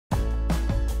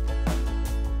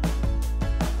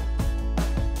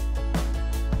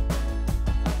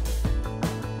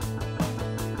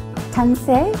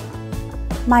Tansei.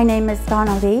 My name is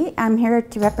Donna Lee. I'm here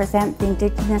to represent the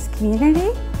Indigenous community.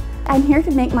 I'm here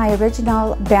to make my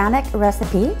original Bannock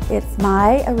recipe. It's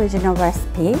my original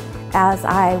recipe, as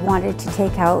I wanted to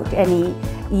take out any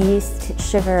yeast,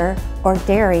 sugar, or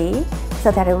dairy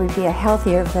so that it would be a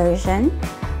healthier version.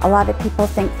 A lot of people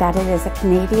think that it is a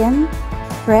Canadian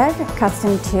bread,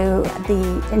 custom to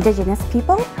the Indigenous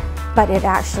people, but it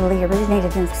actually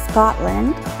originated in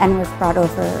Scotland and was brought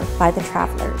over by the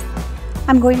travelers.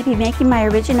 I'm going to be making my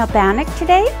original Bannock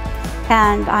today,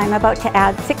 and I'm about to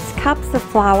add 6 cups of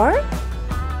flour.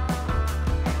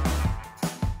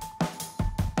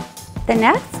 The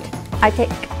next, I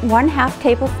take 1/2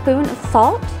 tablespoon of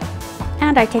salt,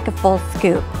 and I take a full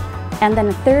scoop, and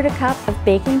then 1/3 cup of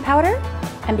baking powder.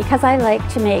 And because I like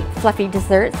to make fluffy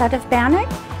desserts out of Bannock,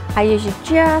 I usually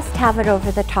just have it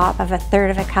over the top of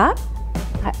 1/3 cup.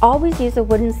 I always use a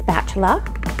wooden spatula,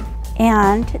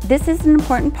 and this is an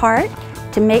important part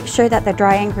to make sure that the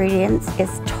dry ingredients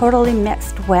is totally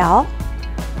mixed well.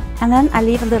 And then I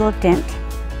leave a little dent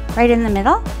right in the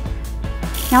middle.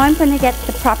 Now I'm going to get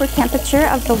the proper temperature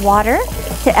of the water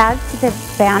to add to the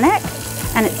Bannock,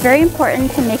 and it's very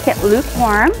important to make it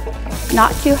lukewarm,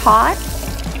 not too hot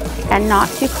and not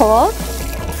too cold.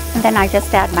 And then I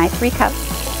just add my 3 cups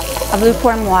of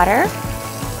lukewarm water.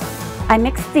 I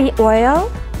mix the oil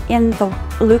in the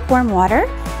lukewarm water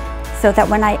so that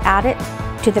when I add it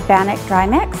to the Bannock dry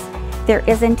mix, there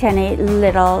isn't any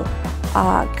little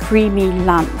creamy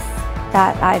lumps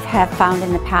that I have found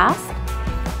in the past.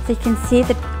 So you can see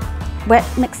the wet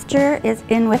mixture is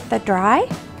in with the dry.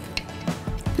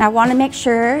 Now I want to make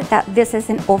sure that this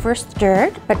isn't over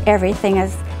stirred, but everything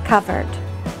is covered.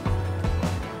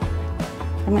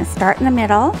 I'm going to start in the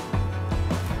middle,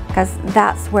 because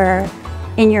that's where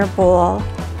in your bowl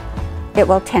it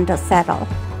will tend to settle.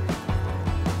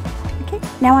 Okay,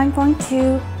 now I'm going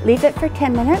to leave it for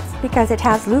 10 minutes because it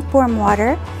has lukewarm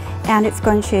water, and it's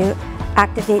going to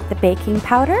activate the baking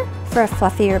powder for a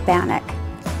fluffier Bannock.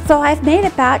 So I've made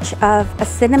a batch of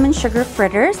cinnamon sugar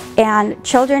fritters, and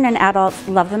children and adults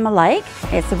love them alike.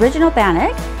 It's original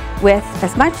Bannock with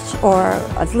as much or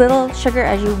as little sugar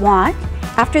as you want.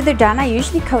 After they're done, I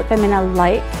usually coat them in a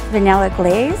light vanilla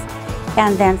glaze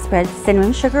and then spread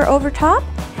cinnamon sugar over top.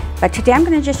 But today I'm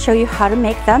going to just show you how to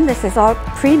make them. This is all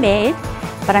pre-made,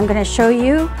 but I'm going to show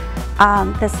you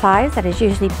the size that is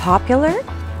usually popular.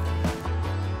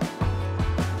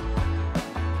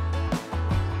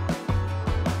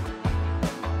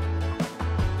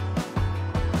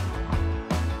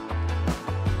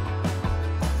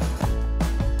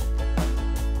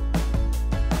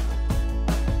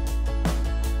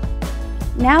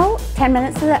 Now 10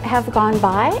 minutes have gone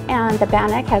by and the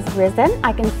Bannock has risen.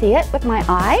 I can see it with my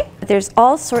eye. There's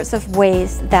all sorts of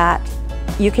ways that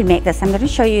you can make this. I'm going to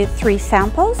show you 3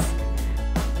 samples.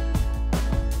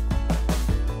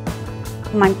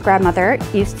 My grandmother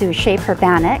used to shape her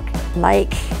Bannock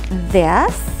like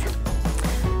this.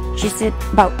 She's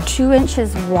about 2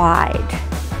 inches wide.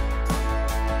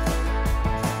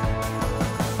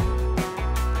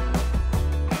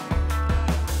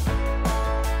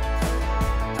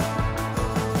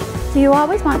 So you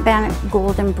always want Bannock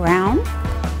golden brown.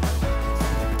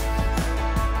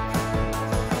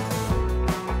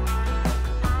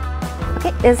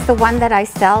 Okay, is the one that I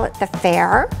sell at the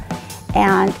fair,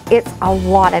 and it's a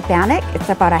lot of Bannock. It's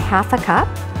about 1/2 cup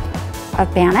of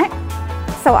Bannock.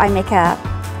 So I make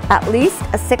at least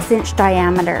a 6-inch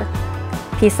diameter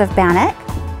piece of Bannock.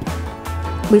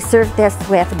 We serve this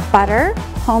with butter,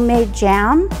 homemade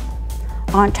jam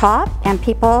on top, and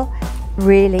people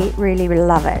really, really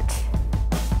love it.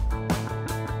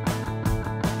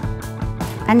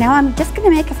 And now I'm just going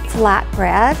to make a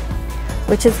flatbread,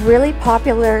 which is really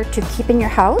popular to keep in your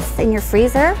house, in your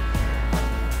freezer.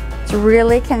 It's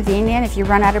really convenient if you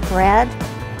run out of bread.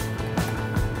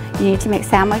 You need to make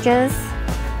sandwiches.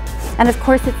 And of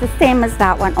course it's the same as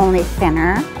that one, only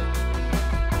thinner.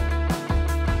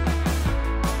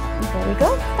 And there we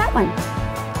go, that one.